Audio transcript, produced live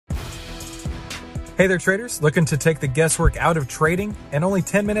Hey there, traders. Looking to take the guesswork out of trading in only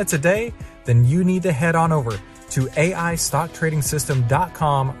 10 minutes a day? Then you need to head on over to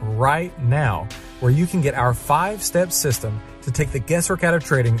AIStockTradingSystem.com right now, where you can get our 5-step system to take the guesswork out of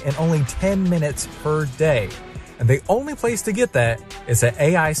trading in only 10 minutes per day. And the only place to get that is at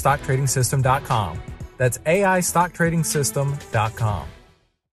AIStockTradingSystem.com. That's AIStockTradingSystem.com.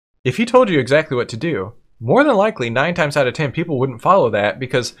 If he told you exactly what to do, more than likely 9 times out of 10 people wouldn't follow that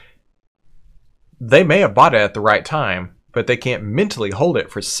because they may have bought it at the right time, but they can't mentally hold it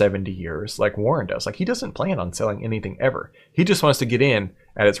for 70 years like Warren does. Like, he doesn't plan on selling anything ever. He just wants to get in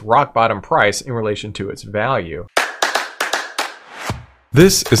at its rock bottom price in relation to its value.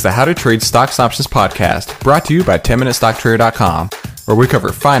 This is the How to Trade Stocks and Options podcast, brought to you by 10MinuteStockTrader.com, where we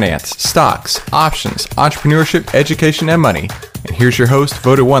cover finance, stocks, options, entrepreneurship, education, and money. And here's your host,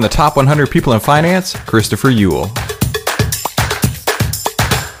 voted one of the top 100 people in finance, Christopher Uhl.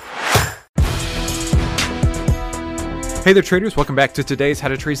 Hey there, traders. Welcome back to today's How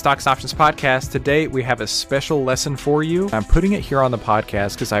to Trade Stocks and Options podcast. Today, we have a special lesson for you. I'm putting it here on the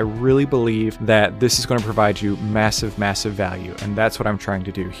podcast because I really believe that this is going to provide you massive, massive value. And that's what I'm trying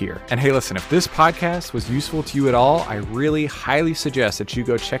to do here. And hey, listen, if this podcast was useful to you at all, I really highly suggest that you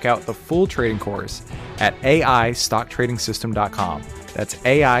go check out the full trading course at AIStockTradingSystem.com. That's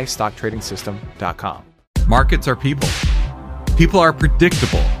AIStockTradingSystem.com. Markets are people. People are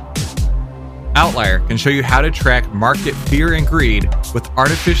predictable. Outlier can show you how to track market fear and greed with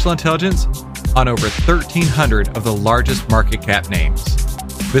artificial intelligence on over 1,300 of the largest market cap names.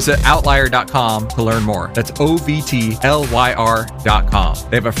 Visit outlier.com to learn more. That's OVTLYR.com.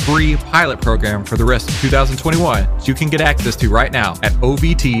 They have a free pilot program for the rest of 2021, so you can get access to right now at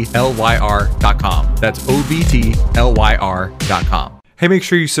OVTLYR.com. That's OVTLYR.com. Hey, make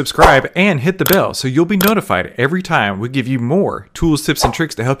sure you subscribe and hit the bell so you'll be notified every time we give you more tools, tips, and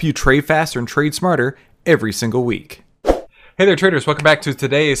tricks to help you trade faster and trade smarter every single week. Hey there, traders. Welcome back to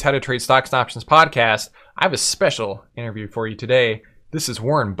today's How to Trade Stocks and Options podcast. I have a special interview for you today. This is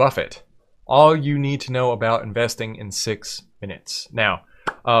Warren Buffett. All you need to know about investing in 6 minutes. Now,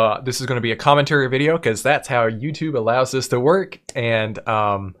 this is going to be a commentary video because that's how YouTube allows this to work and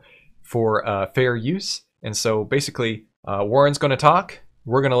for fair use. And so basically, Warren's going to talk,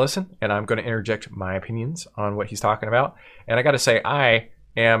 we're going to listen, and I'm going to interject my opinions on what he's talking about. And I got to say, I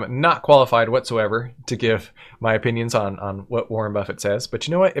am not qualified whatsoever to give my opinions on what Warren Buffett says. But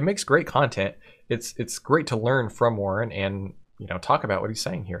you know what? It makes great content. It's great to learn from Warren and, you know, talk about what he's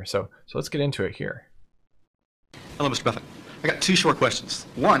saying here. So let's get into it here. Hello, Mr. Buffett. I got 2 short questions.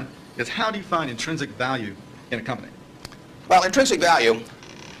 One is, how do you find intrinsic value in a company? Well, intrinsic value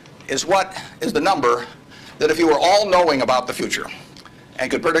is the number that if you were all-knowing about the future and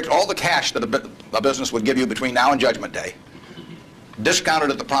could predict all the cash that a business would give you between now and Judgment Day,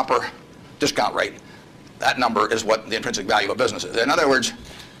 discounted at the proper discount rate, that number is what the intrinsic value of a business is. In other words,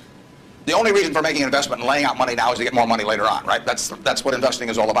 the only reason for making an investment and laying out money now is to get more money later on, right? That's what investing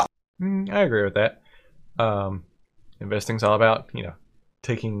is all about. I agree with that. Investing's all about, you know,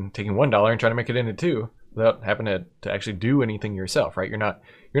 taking $1 and trying to make it into 2 without having to actually do anything yourself, right? You're not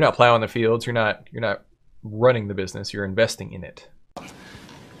plowing the fields. You're not running the business, you're investing in it.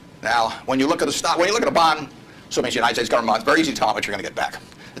 Now, when you look at a bond, assuming it's the United States government bond, it's very easy to tell how much you're going to get back.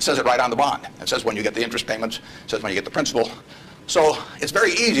 It says it right on the bond. It says when you get the interest payments, it says when you get the principal. So it's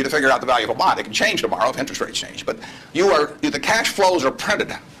very easy to figure out the value of a bond. It can change tomorrow if interest rates change, but the cash flows are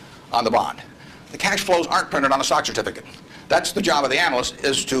printed on the bond. The cash flows aren't printed on a stock certificate. That's the job of the analyst,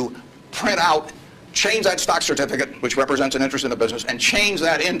 is to change that stock certificate, which represents an interest in the business, and change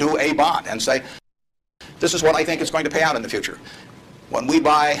that into a bond and say, this is what I think is going to pay out in the future. When we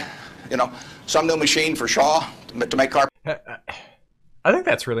buy, some new machine for Shaw to make car. I think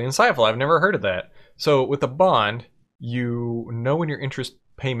that's really insightful. I've never heard of that. So with a bond, you know when your interest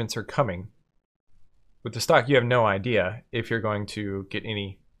payments are coming. With the stock, you have no idea if you're going to get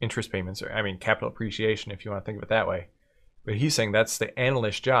any interest payments, or capital appreciation, if you want to think of it that way. But he's saying that's the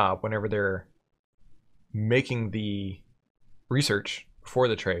analyst's job whenever they're making the research for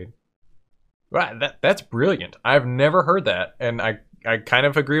the trade. Right, that's brilliant. I've never heard that, and I kind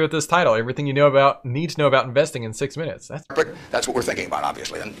of agree with this title. Everything you need to know about investing in 6 minutes. That's what we're thinking about,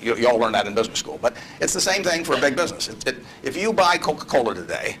 obviously, and you all learn that in business school. But it's the same thing for a big business. If you buy Coca-Cola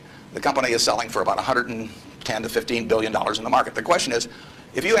today, the company is selling for about $110 to $15 billion in the market. The question is,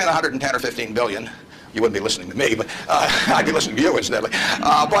 if you had 110 or 15 billion, you wouldn't be listening to me, but I'd be listening to you incidentally.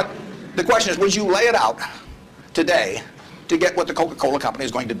 But the question is, would you lay it out today to get what the Coca-Cola company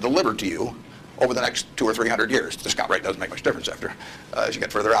is going to deliver to you over the next 200 or 300 years? The discount rate doesn't make much difference as you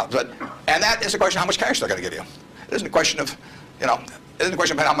get further out. And that is a question of how much cash they're going to give you. It isn't a question of, isn't a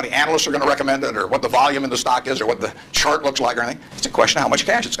question about how many analysts are going to recommend it or what the volume in the stock is or what the chart looks like or anything. It's a question of how much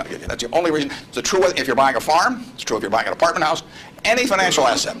cash it's going to give you. That's the only reason. It's true if you're buying a farm. It's true if you're buying an apartment house. Any financial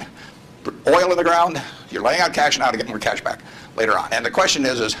asset. Oil in the ground, you're laying out cash now to get more cash back later on. And the question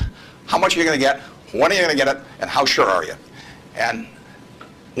is how much are you going to get, when are you going to get it, and how sure are you? And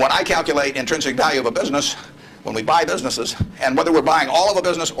when I calculate intrinsic value of a business, when we buy businesses, and whether we're buying all of a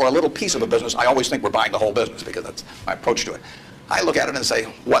business or a little piece of a business, I always think we're buying the whole business because that's my approach to it. I look at it and say,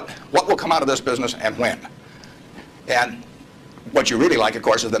 what will come out of this business and when? And what you really like, of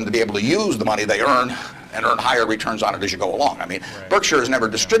course, is them to be able to use the money they earn and earn higher returns on it as you go along. I mean, right. Berkshire has never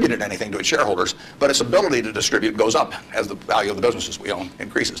distributed anything to its shareholders, but its ability to distribute goes up as the value of the businesses we own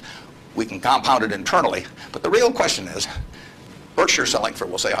increases. We can compound it internally, but the real question is, Berkshire's selling for,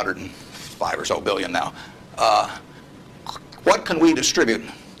 we'll say, 105 or so billion now. What can we distribute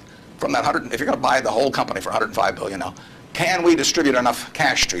from that 100? If you're going to buy the whole company for 105 billion now, can we distribute enough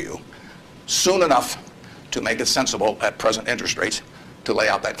cash to you soon enough to make it sensible at present interest rates to lay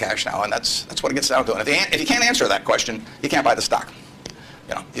out that cash now? And that's what it gets down to. And if you can't answer that question, you can't buy the stock.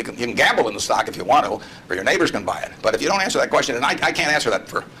 You know, you can gamble in the stock if you want to, or your neighbors can buy it. But if you don't answer that question, and I can't answer that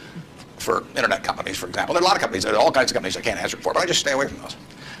for internet companies, for example. There are a lot of companies, there are all kinds of companies I can't answer it for, but I just stay away from those.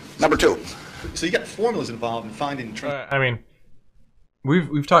 Number two. So you got formulas involved in finding. I mean,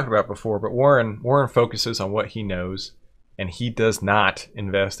 we've talked about it before, but Warren focuses on what he knows, and he does not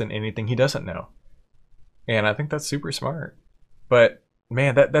invest in anything he doesn't know. And I think that's super smart. But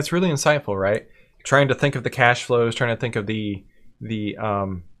man, that's really insightful, right? Trying to think of the cash flows, trying to think of the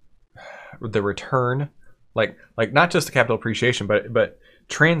return, like not just the capital appreciation, but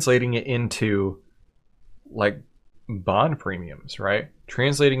translating it into like bond premiums, right?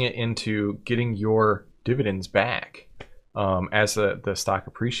 Translating it into getting your dividends back as the stock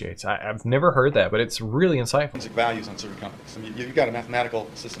appreciates. I've never heard that, but it's really insightful. Basic values on certain companies. I mean, you've got a mathematical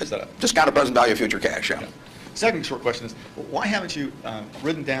system set up. Discounted present value of future cash, yeah. Second short question is, why haven't you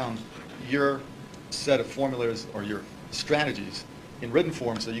written down your set of formulas or your strategies in written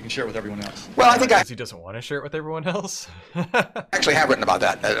form so you can share it with everyone else? Well, I think because he doesn't want to share it with everyone else. I actually have written about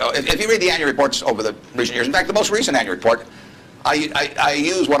that. If you read the annual reports over the recent years, in fact, the most recent annual report, I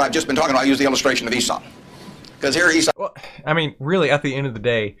use what I've just been talking about. I use the illustration of Aesop. Because here Aesop... Well, I mean, really, at the end of the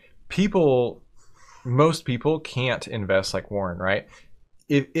day, most people can't invest like Warren, right?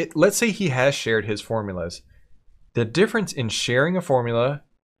 Let's say he has shared his formulas. The difference in sharing a formula,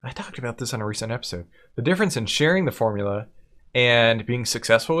 I talked about this on a recent episode, the difference in sharing the formula and being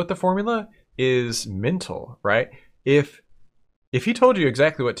successful with the formula is mental, right? If he told you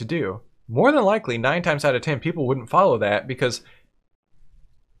exactly what to do, more than likely 9 times out of 10 people wouldn't follow that because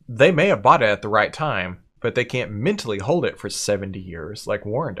they may have bought it at the right time, but they can't mentally hold it for 70 years like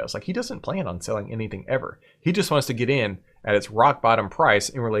Warren does. Like, he doesn't plan on selling anything ever. He just wants to get in at its rock bottom price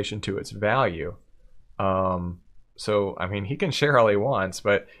in relation to its value. So, I mean, he can share all he wants,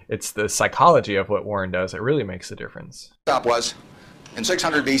 but it's the psychology of what Warren does that really makes the difference. Aesop was in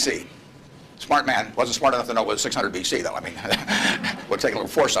 600 BC. Smart man. Wasn't smart enough to know it was 600 BC, though. I mean, would take a little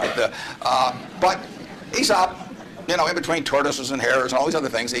foresight. But Aesop, you know, in between tortoises and hares and all these other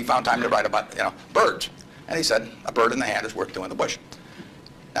things, he found time to write about, you know, birds. And he said, a bird in the hand is worth two in the bush.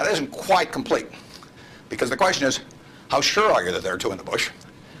 Now, that isn't quite complete, because the question is, how sure are you that there are two in the bush?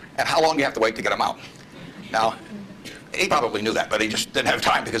 And how long do you have to wait to get them out? Now, he probably knew that, but he just didn't have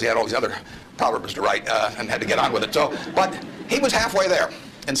time because he had all these other proverbs to write and had to get on with it. So, but he was halfway there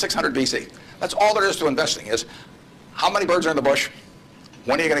in 600 BC. That's all there is to investing, is how many birds are in the bush,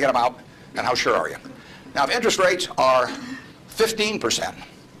 when are you going to get them out, and how sure are you? Now, if interest rates are 15%,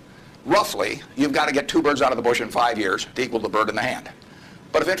 roughly, you've got to get 2 birds out of the bush in 5 years to equal the bird in the hand.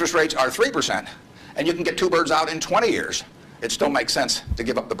 But if interest rates are 3%, and you can get 2 birds out in 20 years, it still makes sense to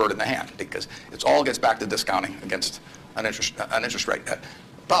give up the bird in the hand, because it all gets back to discounting against an interest rate.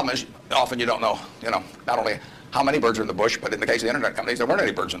 Problem is, often you don't know, not only how many birds are in the bush, but in the case of the internet companies, there weren't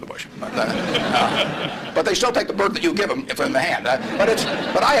any birds in the bush. But they still take the bird that you give them if in the hand.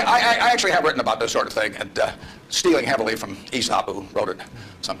 But I actually have written about this sort of thing, and stealing heavily from Aesop, who wrote it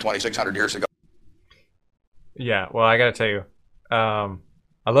some 2,600 years ago. Yeah, well, I got to tell you,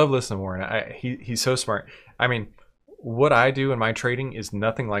 I love listening to Warren. He's so smart. I mean, what I do in my trading is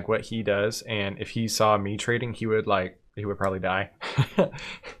nothing like what he does, and if he saw me trading, he would probably die.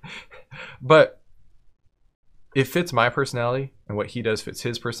 But it fits my personality, and what he does fits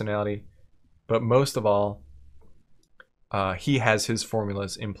his personality. But most of all, he has his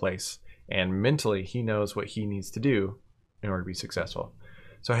formulas in place, and mentally he knows what he needs to do in order to be successful.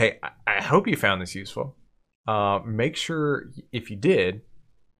 So hey, I hope you found this useful. Make sure, if you did,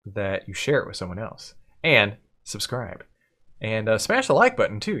 that you share it with someone else, and subscribe. And smash the like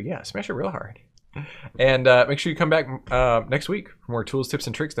button too. Yeah, smash it real hard. And make sure you come back next week for more tools, tips,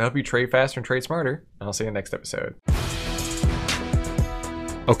 and tricks to help you trade faster and trade smarter. And I'll see you in the next episode.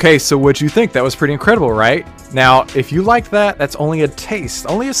 Okay, so what'd you think? That was pretty incredible, right? Now, if you liked that, that's only a taste,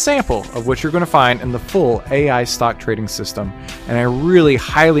 only a sample of what you're going to find in the full AI stock trading system. And I really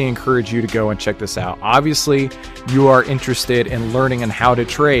highly encourage you to go and check this out. Obviously, you are interested in learning and how to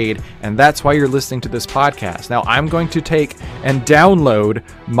trade, and that's why you're listening to this podcast. Now, I'm going to take and download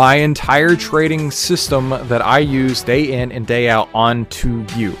my entire trading system that I use day in and day out onto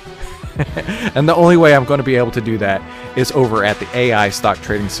you. And the only way I'm going to be able to do that is over at the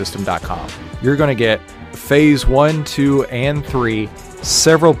AIStockTradingSystem.com. You're going to get phase 1, 2, and 3,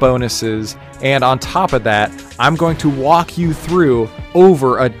 several bonuses, and on top of that, I'm going to walk you through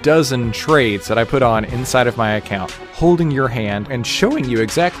over a dozen trades that I put on inside of my account, holding your hand and showing you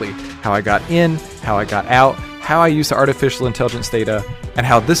exactly how I got in, how I got out, how I use the artificial intelligence data, and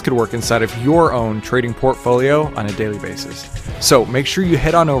how this could work inside of your own trading portfolio on a daily basis. So make sure you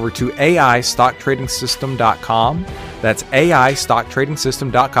head on over to AIStockTradingSystem.com. That's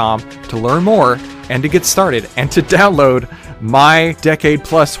AIStockTradingSystem.com to learn more and to get started and to download my decade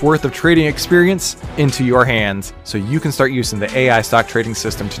plus worth of trading experience into your hands so you can start using the AI stock trading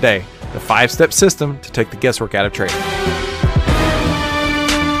system today, the 5-step system to take the guesswork out of trading.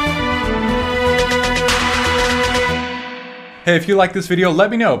 Hey, if you like this video,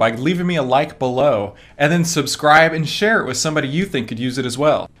 let me know by leaving me a like below, and then subscribe and share it with somebody you think could use it as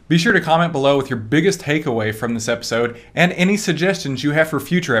well. Be sure to comment below with your biggest takeaway from this episode and any suggestions you have for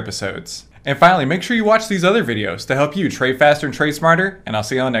future episodes. And finally, make sure you watch these other videos to help you trade faster and trade smarter, and I'll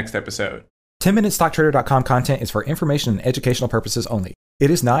see you on the next episode. 10MinuteStockTrader.com content is for information and educational purposes only.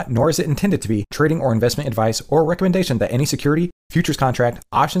 It is not, nor is it intended to be, trading or investment advice or recommendation that any security, futures contract,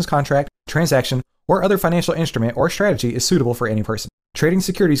 options contract, transaction, or other financial instrument or strategy is suitable for any person. Trading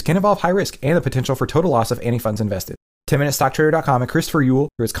securities can involve high risk and the potential for total loss of any funds invested. 10MinuteStockTrader.com and Christopher Uhl,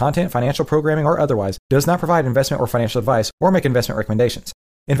 through its content, financial programming, or otherwise, does not provide investment or financial advice or make investment recommendations.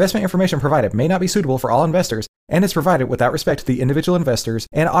 Investment information provided may not be suitable for all investors and is provided without respect to the individual investors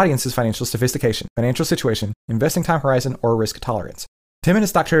and audience's financial sophistication, financial situation, investing time horizon, or risk tolerance.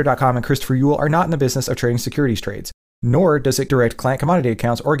 10MinuteStockTrader.com and Christopher Uhl are not in the business of trading securities trades, nor does it direct client commodity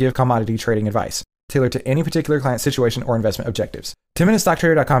accounts or give commodity trading advice tailored to any particular client situation or investment objectives.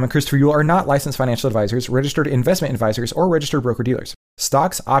 10MinuteStockTrader.com and Christopher Uhl are not licensed financial advisors, registered investment advisors, or registered broker-dealers.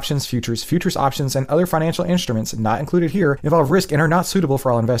 Stocks, options, futures options, and other financial instruments not included here involve risk and are not suitable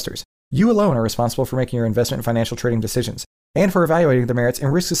for all investors. You alone are responsible for making your investment and financial trading decisions, and for evaluating the merits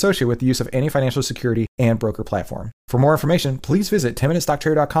and risks associated with the use of any financial security and broker platform. For more information, please visit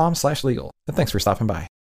 10MinuteStockTrader.com/legal. And thanks for stopping by.